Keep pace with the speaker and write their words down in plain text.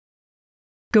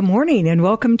Good morning and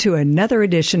welcome to another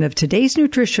edition of Today's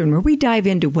Nutrition, where we dive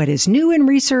into what is new in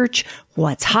research,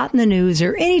 what's hot in the news,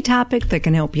 or any topic that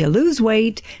can help you lose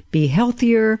weight, be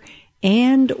healthier,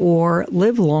 and or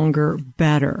live longer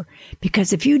better.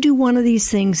 Because if you do one of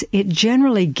these things, it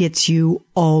generally gets you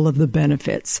all of the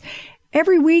benefits.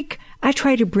 Every week, I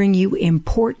try to bring you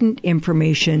important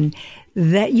information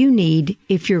that you need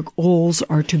if your goals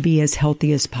are to be as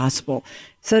healthy as possible.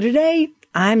 So today,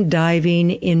 I'm diving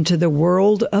into the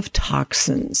world of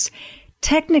toxins.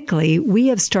 Technically, we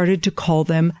have started to call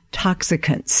them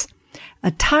toxicants.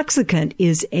 A toxicant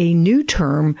is a new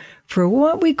term for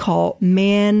what we call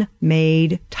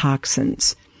man-made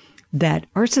toxins that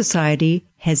our society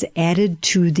has added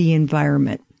to the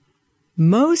environment.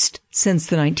 Most since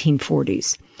the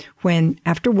 1940s, when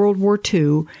after World War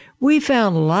II, we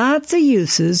found lots of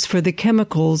uses for the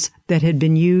chemicals that had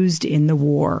been used in the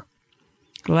war,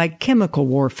 like chemical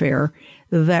warfare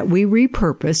that we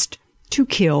repurposed to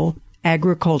kill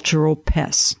agricultural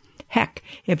pests. Heck,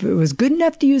 if it was good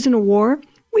enough to use in a war,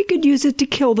 we could use it to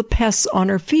kill the pests on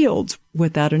our fields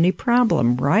without any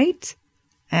problem, right?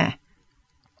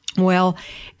 Well,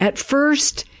 at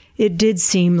first, it did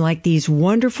seem like these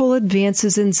wonderful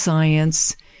advances in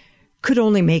science could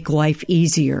only make life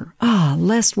easier.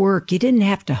 Less work. You didn't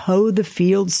have to hoe the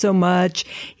fields so much.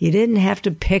 You didn't have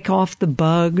to pick off the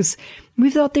bugs. We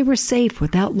thought they were safe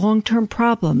without long-term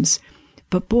problems.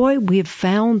 But boy, we have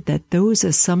found that those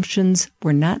assumptions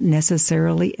were not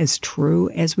necessarily as true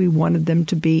as we wanted them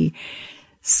to be.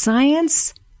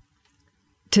 Science,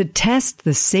 to test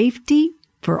the safety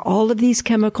for all of these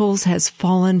chemicals, has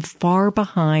fallen far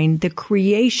behind the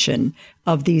creation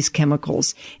of these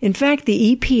chemicals. In fact,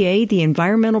 the EPA, the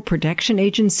Environmental Protection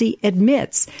Agency,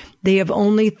 admits they have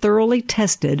only thoroughly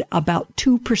tested about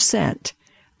 2%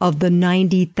 of the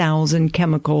 90,000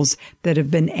 chemicals that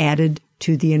have been added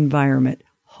to the environment.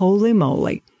 Holy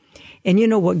moly. And you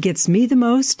know what gets me the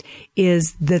most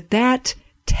is that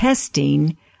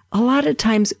testing, a lot of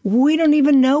times we don't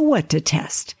even know what to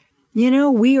test. You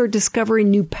know, we are discovering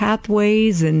new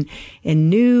pathways and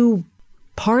new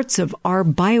parts of our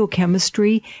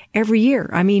biochemistry every year.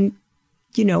 I mean,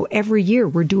 you know, every year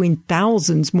we're doing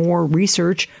thousands more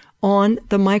research on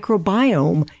the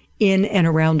microbiome in and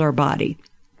around our body.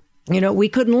 You know, we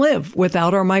couldn't live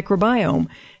without our microbiome.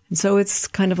 And so it's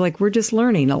kind of like we're just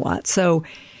learning a lot. So,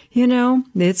 you know,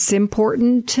 it's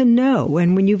important to know.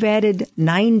 And when you've added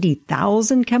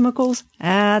 90,000 chemicals,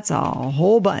 that's a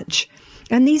whole bunch.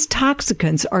 And these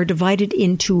toxicants are divided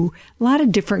into a lot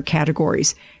of different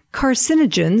categories.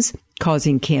 Carcinogens,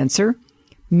 causing cancer.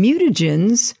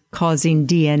 Mutagens, causing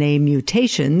DNA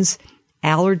mutations.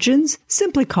 Allergens,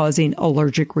 simply causing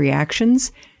allergic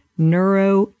reactions.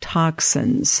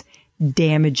 Neurotoxins,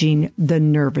 damaging the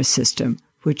nervous system,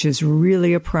 which is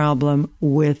really a problem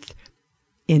with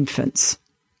infants.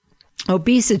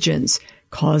 Obesogens,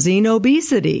 causing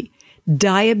obesity.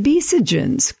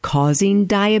 Diabesogens, causing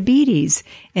diabetes.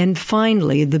 And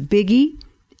finally, the biggie,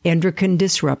 endocrine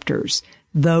disruptors,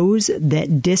 those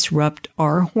that disrupt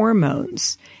our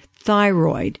hormones.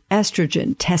 Thyroid,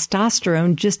 estrogen,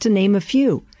 testosterone, just to name a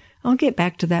few. I'll get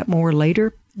back to that more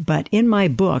later, but in my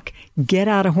book, Get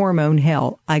Out of Hormone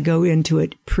Hell, I go into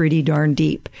it pretty darn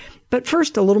deep. But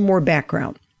first, a little more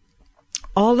background.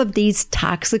 All of these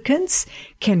toxicants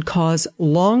can cause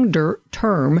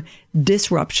long-term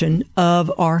disruption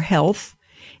of our health,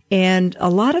 and a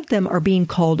lot of them are being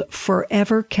called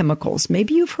forever chemicals.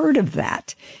 Maybe you've heard of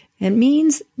that. It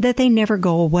means that they never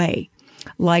go away.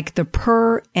 Like the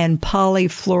per- and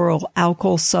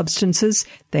polyfluoroalkyl substances,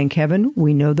 thank heaven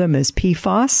we know them as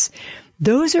PFAS.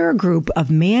 Those are a group of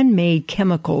man-made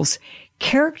chemicals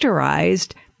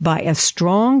characterized by a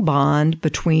strong bond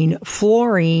between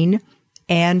fluorine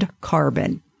and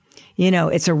carbon. You know,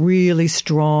 it's a really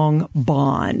strong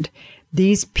bond.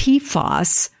 These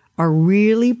PFAS are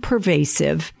really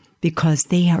pervasive because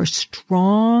they are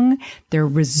strong, they're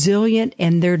resilient,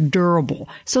 and they're durable.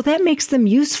 So that makes them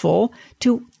useful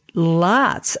to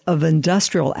lots of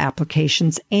industrial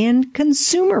applications and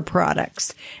consumer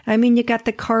products. I mean, you got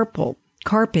the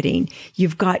carpeting,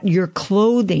 you've got your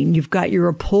clothing, you've got your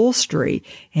upholstery,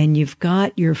 and you've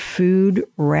got your food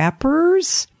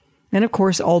wrappers. And of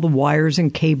course, all the wires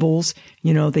and cables,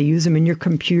 you know, they use them in your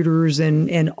computers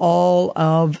and all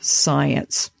of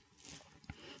science.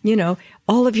 You know,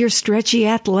 all of your stretchy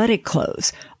athletic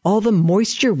clothes, all the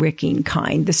moisture wicking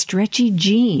kind, the stretchy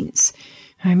jeans.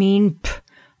 I mean,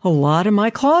 a lot of my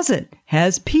closet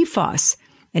has PFAS.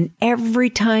 And every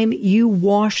time you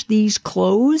wash these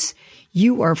clothes,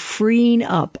 you are freeing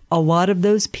up a lot of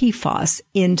those PFAS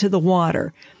into the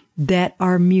water that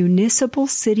our municipal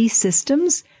city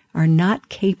systems are not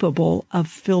capable of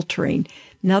filtering.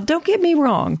 Now, don't get me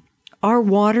wrong. Our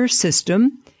water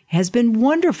system has been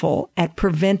wonderful at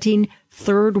preventing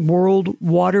third world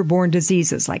waterborne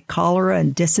diseases like cholera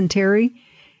and dysentery,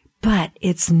 but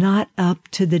it's not up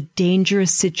to the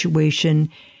dangerous situation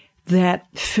that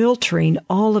filtering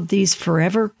all of these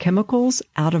forever chemicals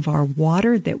out of our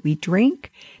water that we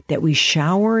drink, that we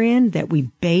shower in, that we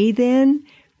bathe in,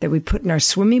 that we put in our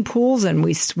swimming pools and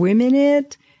we swim in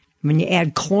it. When you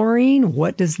add chlorine,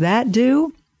 what does that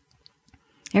do?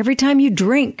 Every time you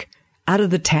drink out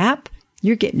of the tap,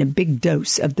 you're getting a big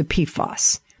dose of the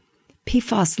PFAS.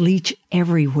 PFAS leach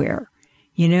everywhere.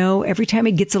 Every time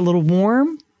it gets a little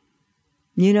warm,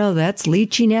 that's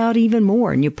leaching out even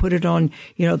more. And you put it on,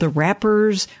 the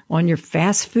wrappers, on your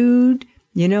fast food,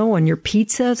 on your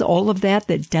pizzas, all of that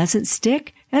doesn't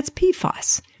stick. That's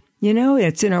PFAS.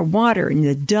 It's in our water, in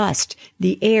the dust,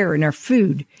 the air, in our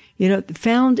food,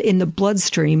 found in the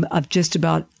bloodstream of just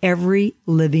about every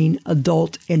living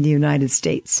adult in the United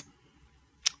States.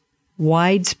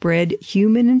 Widespread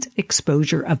human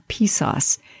exposure of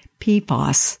PFAS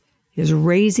is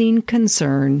raising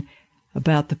concern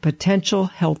about the potential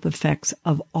health effects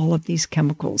of all of these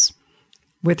chemicals.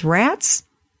 With rats,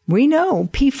 we know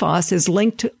PFAS is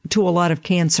linked to a lot of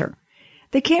cancer.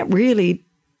 They can't really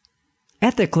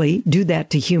ethically do that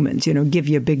to humans, give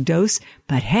you a big dose,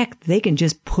 but heck, they can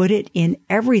just put it in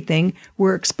everything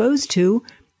we're exposed to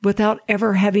without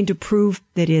ever having to prove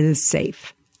that it is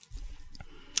safe.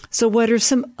 So what are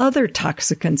some other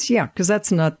toxicants? Yeah, because that's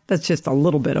just a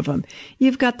little bit of them.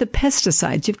 You've got the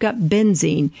pesticides, you've got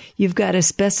benzene, you've got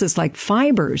asbestos-like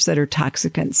fibers that are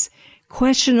toxicants.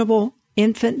 Questionable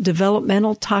infant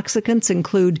developmental toxicants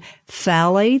include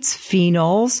phthalates,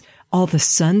 phenols, all the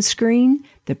sunscreen,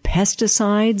 the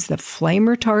pesticides, the flame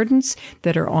retardants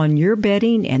that are on your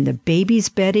bedding and the baby's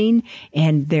bedding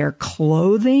and their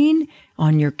clothing,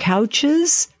 on your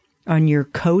couches, on your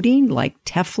coating like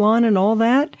Teflon and all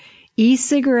that,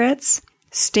 e-cigarettes,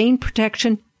 stain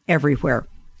protection, everywhere.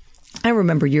 I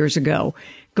remember years ago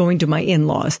going to my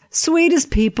in-laws, sweetest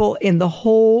people in the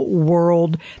whole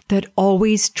world that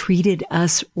always treated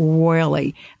us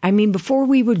royally. I mean, before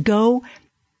we would go,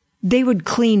 they would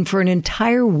clean for an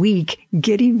entire week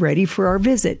getting ready for our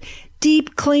visit.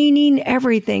 Deep cleaning,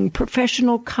 everything,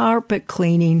 professional carpet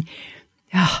cleaning,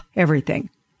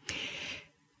 everything.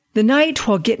 The night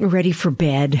while getting ready for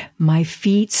bed, my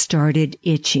feet started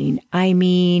itching. I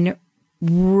mean,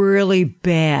 really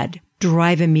bad,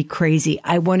 driving me crazy.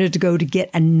 I wanted to go to get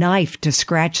a knife to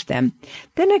scratch them.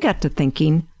 Then I got to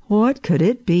thinking, what could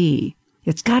it be?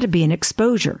 It's got to be an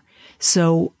exposure.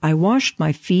 So I washed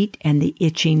my feet and the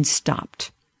itching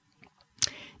stopped.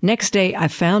 Next day, I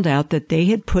found out that they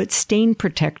had put stain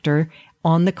protector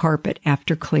on the carpet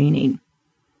after cleaning.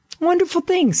 Wonderful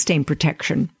thing, stain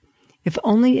protection. If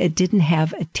only it didn't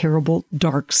have a terrible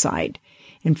dark side.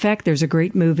 In fact, there's a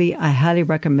great movie I highly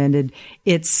recommended.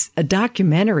 It's a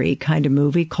documentary kind of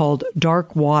movie called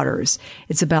Dark Waters.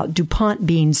 It's about DuPont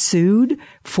being sued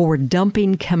for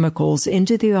dumping chemicals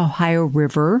into the Ohio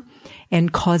River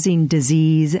and causing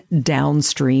disease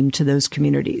downstream to those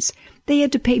communities. They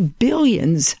had to pay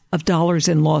billions of dollars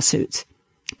in lawsuits.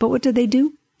 But what did they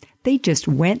do? They just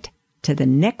went to the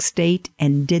next state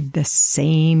and did the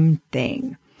same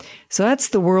thing. So that's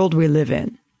the world we live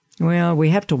in. Well, we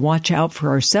have to watch out for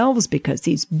ourselves because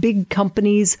these big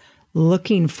companies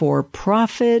looking for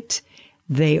profit,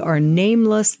 they are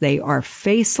nameless, they are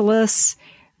faceless,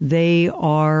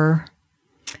 it's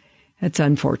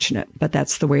unfortunate, but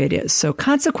that's the way it is. So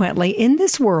consequently, in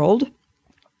this world,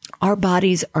 our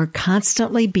bodies are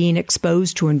constantly being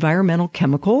exposed to environmental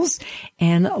chemicals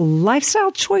and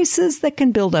lifestyle choices that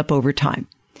can build up over time.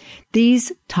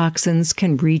 These toxins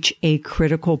can reach a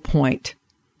critical point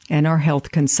and our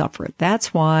health can suffer.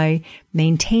 That's why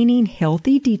maintaining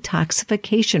healthy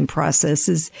detoxification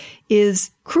processes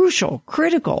is crucial,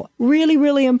 critical, really,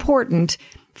 really important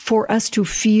for us to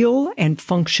feel and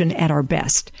function at our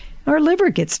best. Our liver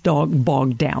gets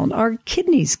bogged down. Our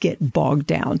kidneys get bogged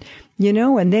down,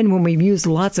 and then when we use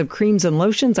lots of creams and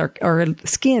lotions, our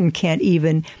skin can't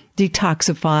even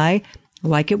detoxify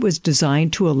like it was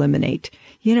designed to eliminate.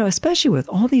 Especially with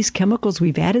all these chemicals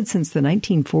we've added since the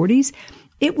 1940s,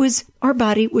 our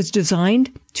body was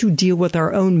designed to deal with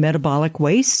our own metabolic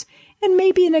waste and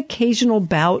maybe an occasional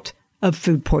bout of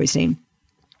food poisoning.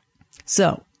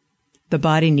 So the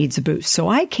body needs a boost. So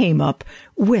I came up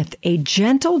with a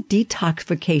gentle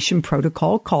detoxification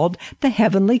protocol called the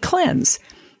Heavenly Cleanse.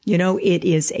 It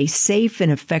is a safe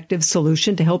and effective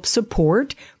solution to help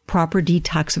support proper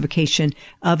detoxification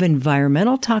of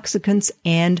environmental toxicants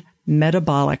and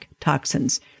metabolic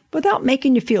toxins. without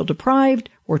making you feel deprived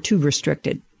or too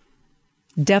restricted.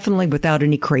 Definitely without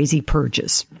any crazy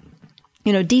purges.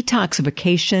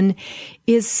 Detoxification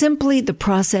is simply the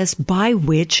process by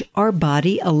which our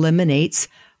body eliminates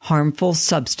harmful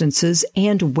substances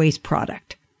and waste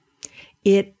product.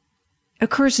 It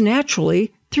occurs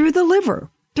naturally through the liver,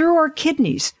 through our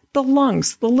kidneys, the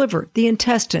lungs, the liver, the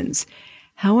intestines.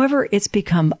 However, it's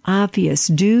become obvious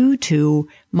due to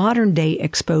modern day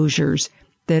exposures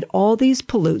that all these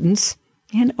pollutants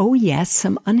and, oh yes,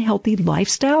 some unhealthy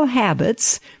lifestyle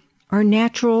habits, our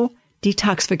natural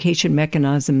detoxification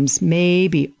mechanisms may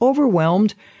be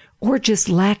overwhelmed or just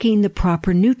lacking the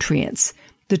proper nutrients,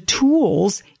 the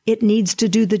tools it needs to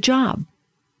do the job.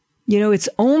 It's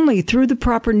only through the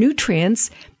proper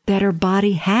nutrients that our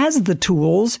body has the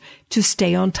tools to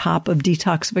stay on top of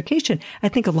detoxification. I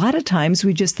think a lot of times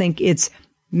we just think it's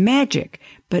magic,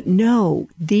 but no,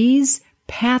 these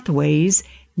pathways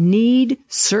need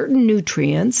certain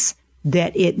nutrients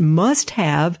that it must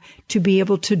have to be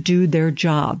able to do their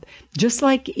job. Just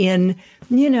like in,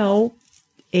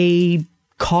 a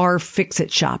car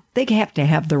fix-it shop. They have to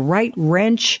have the right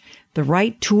wrench, the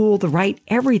right tool, the right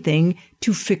everything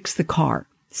to fix the car.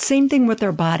 Same thing with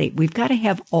our body. We've got to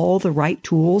have all the right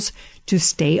tools to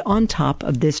stay on top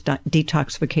of this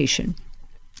detoxification.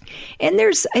 And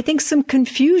there's, I think, some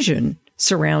confusion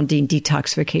surrounding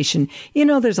detoxification.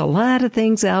 There's a lot of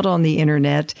things out on the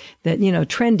internet that,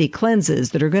 trendy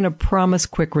cleanses that are going to promise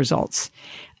quick results.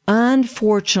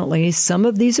 Unfortunately, some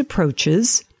of these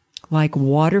approaches, like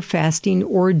water fasting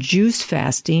or juice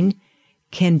fasting,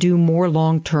 can do more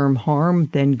long-term harm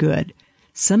than good.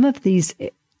 Some of these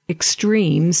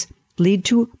extremes lead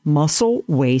to muscle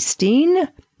wasting,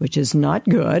 which is not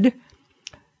good,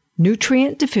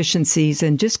 nutrient deficiencies,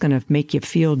 and just going to make you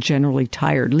feel generally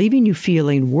tired, leaving you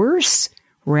feeling worse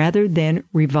rather than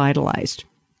revitalized.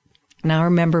 Now, I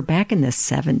remember back in the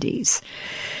 70s,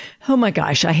 oh my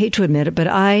gosh, I hate to admit it, but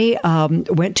I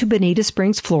went to Bonita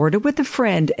Springs, Florida with a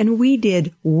friend, and we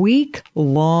did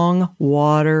week-long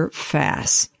water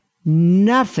fasts.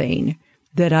 Nothing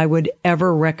that I would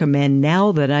ever recommend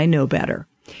now that I know better.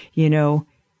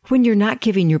 When you're not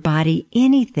giving your body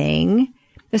anything,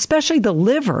 especially the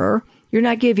liver, you're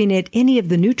not giving it any of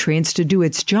the nutrients to do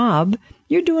its job,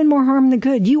 you're doing more harm than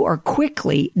good. You are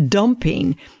quickly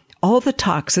dumping all the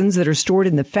toxins that are stored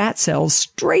in the fat cells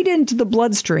straight into the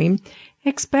bloodstream,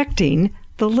 expecting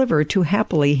the liver to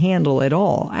happily handle it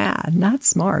all. Not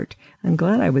smart. I'm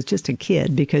glad I was just a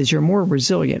kid, because you're more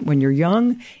resilient when you're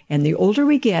young, and the older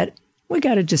we get, we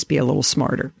got to just be a little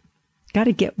smarter. Got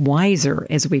to get wiser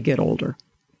as we get older.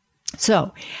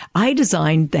 So I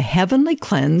designed the Heavenly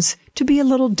Cleanse to be a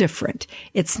little different.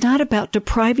 It's not about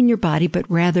depriving your body,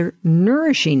 but rather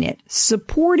nourishing it,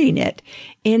 supporting it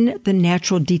in the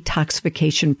natural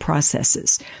detoxification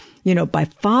processes. By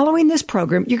following this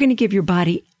program, you're going to give your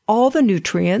body all the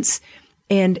nutrients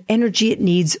and energy it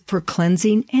needs for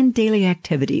cleansing and daily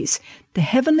activities. The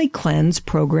Heavenly Cleanse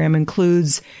program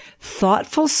includes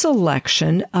thoughtful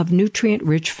selection of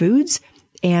nutrient-rich foods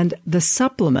and the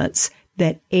supplements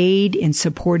that aid in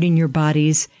supporting your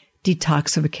body's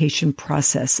detoxification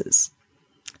processes.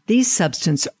 These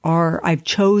substances I've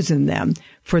chosen them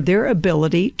for their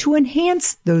ability to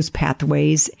enhance those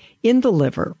pathways in the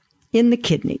liver, in the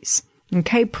kidneys,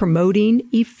 promoting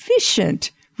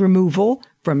efficient removal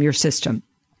from your system.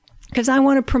 Because I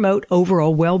want to promote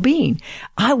overall well-being.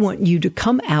 I want you to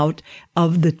come out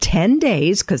of the 10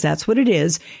 days, because that's what it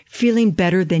is, feeling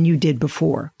better than you did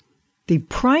before. The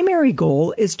primary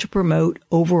goal is to promote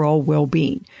overall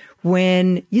well-being.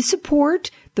 When you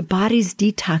support the body's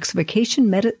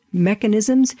detoxification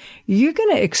mechanisms, you're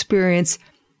going to experience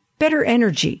better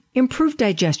energy, improved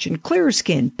digestion, clearer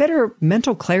skin, better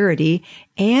mental clarity,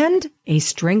 and a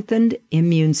strengthened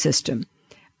immune system.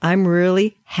 I'm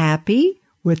really happy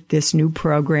with this new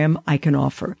program I can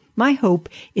offer. My hope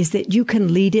is that you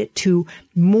can lead it to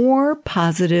more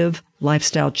positive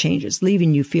lifestyle changes,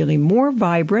 leaving you feeling more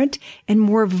vibrant and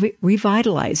more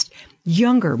revitalized,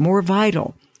 younger, more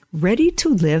vital, ready to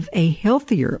live a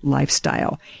healthier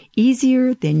lifestyle,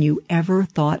 easier than you ever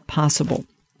thought possible.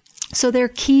 So there are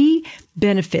key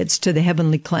benefits to the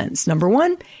Heavenly Cleanse. Number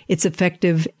one, it's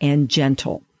effective and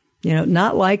gentle.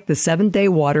 Not like the 7-day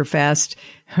water fast,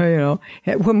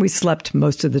 when we slept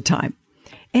most of the time.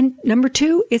 And number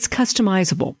two, it's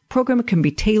customizable. Program can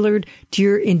be tailored to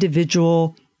your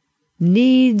individual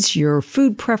needs, your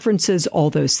food preferences,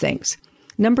 all those things.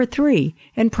 Number three,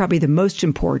 and probably the most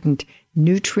important,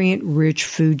 nutrient-rich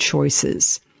food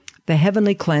choices. The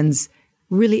Heavenly Cleanse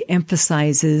really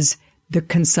emphasizes the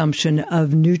consumption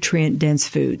of nutrient-dense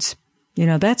foods.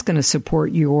 That's going to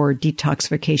support your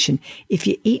detoxification. If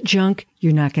you eat junk,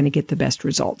 you're not going to get the best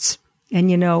results. And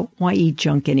why eat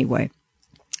junk anyway?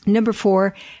 Number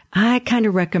 4, I kind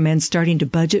of recommend starting to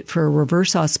budget for a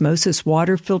reverse osmosis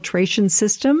water filtration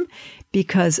system,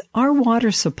 because our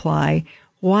water supply,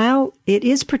 while it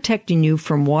is protecting you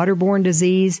from waterborne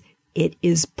disease, it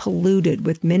is polluted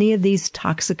with many of these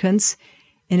toxicants.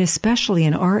 And especially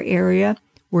in our area,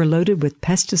 we're loaded with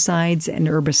pesticides and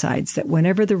herbicides that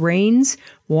whenever the rains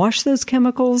wash those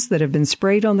chemicals that have been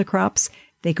sprayed on the crops,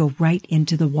 they go right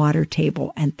into the water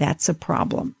table, and that's a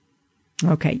problem.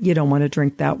 Okay, you don't want to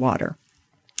drink that water.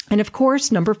 And of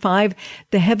course, number 5,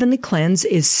 the Heavenly Cleanse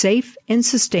is safe and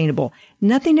sustainable.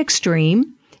 Nothing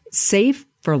extreme, safe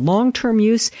for long-term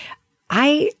use.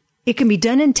 It can be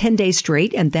done in 10 days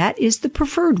straight, and that is the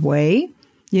preferred way,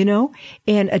 and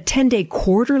a 10-day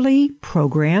quarterly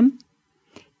program.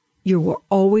 You are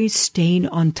always staying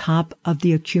on top of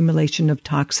the accumulation of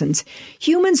toxins.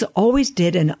 Humans always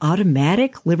did an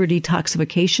automatic liver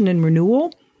detoxification and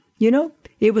renewal.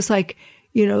 It was like,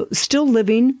 still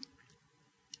living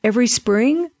every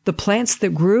spring, the plants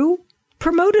that grew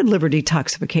promoted liver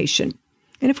detoxification.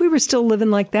 And if we were still living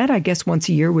like that, I guess once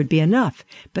a year would be enough.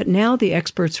 But now the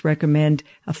experts recommend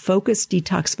a focused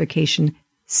detoxification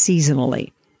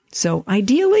seasonally. So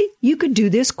ideally, you could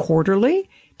do this quarterly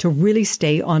to really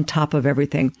stay on top of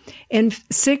everything. And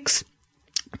 6,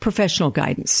 professional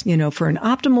guidance. For an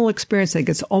optimal experience, I think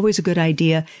it's always a good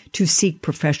idea to seek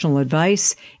professional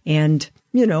advice and,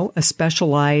 a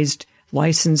specialized,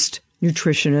 licensed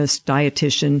nutritionist,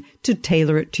 dietitian to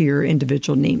tailor it to your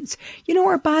individual needs.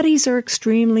 Our bodies are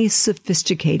extremely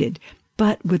sophisticated,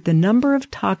 but with the number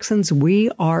of toxins we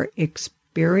are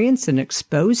experienced and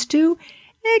exposed to,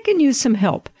 it can use some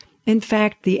help. In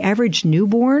fact, the average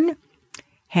newborn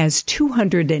has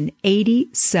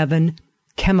 287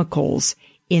 chemicals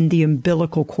in the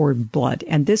umbilical cord blood,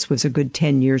 and this was a good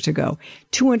 10 years ago.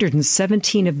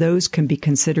 217 of those can be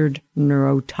considered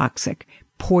neurotoxic,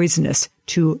 poisonous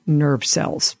to nerve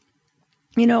cells.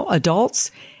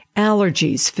 Adults,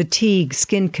 allergies, fatigue,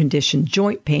 skin condition,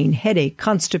 joint pain, headache,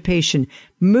 constipation,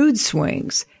 mood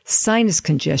swings, sinus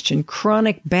congestion,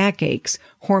 chronic backaches,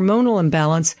 hormonal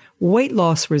imbalance, weight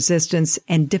loss resistance,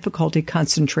 and difficulty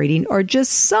concentrating are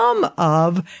just some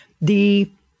of the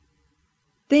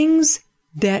things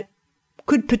that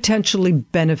could potentially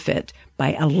benefit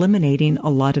by eliminating a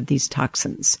lot of these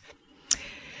toxins.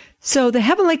 So the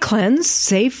Heavenly Cleanse,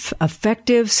 safe,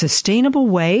 effective, sustainable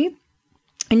way.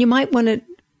 And you might want to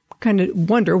kind of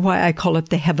wonder why I call it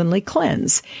the Heavenly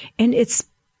Cleanse. And it's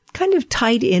kind of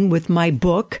tied in with my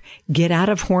book, Get Out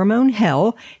of Hormone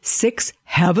Hell, 6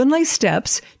 Heavenly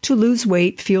Steps to Lose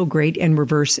Weight, Feel Great, and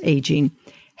Reverse Aging.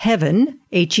 Heaven,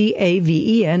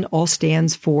 HEAVEN, all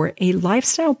stands for a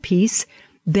lifestyle piece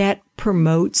that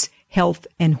promotes health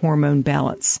and hormone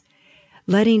balance.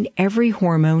 Letting every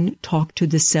hormone talk to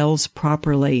the cells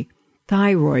properly.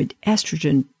 Thyroid,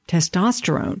 estrogen,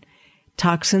 testosterone.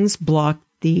 Toxins block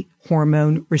the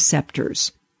hormone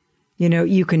receptors.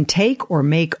 You can take or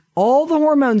make all the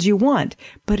hormones you want,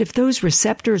 but if those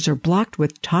receptors are blocked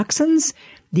with toxins,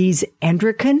 these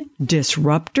endocrine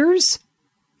disruptors,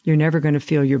 you're never going to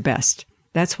feel your best.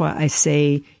 That's why I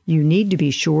say you need to be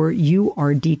sure you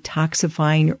are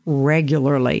detoxifying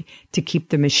regularly to keep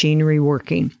the machinery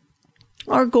working.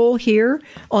 Our goal here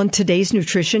on Today's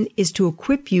Nutrition is to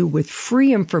equip you with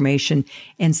free information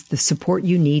and the support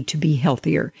you need to be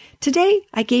healthier. Today,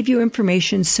 I gave you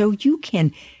information so you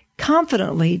can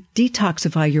confidently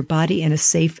detoxify your body in a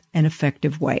safe and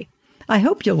effective way. I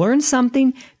hope you learned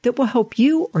something that will help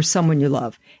you or someone you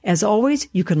love. As always,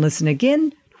 you can listen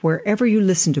again wherever you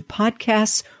listen to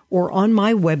podcasts or on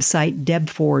my website, Deb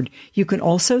Ford. You can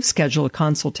also schedule a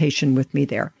consultation with me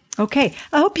there. Okay,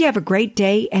 I hope you have a great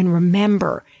day, and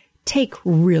remember, take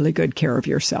really good care of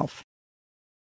yourself.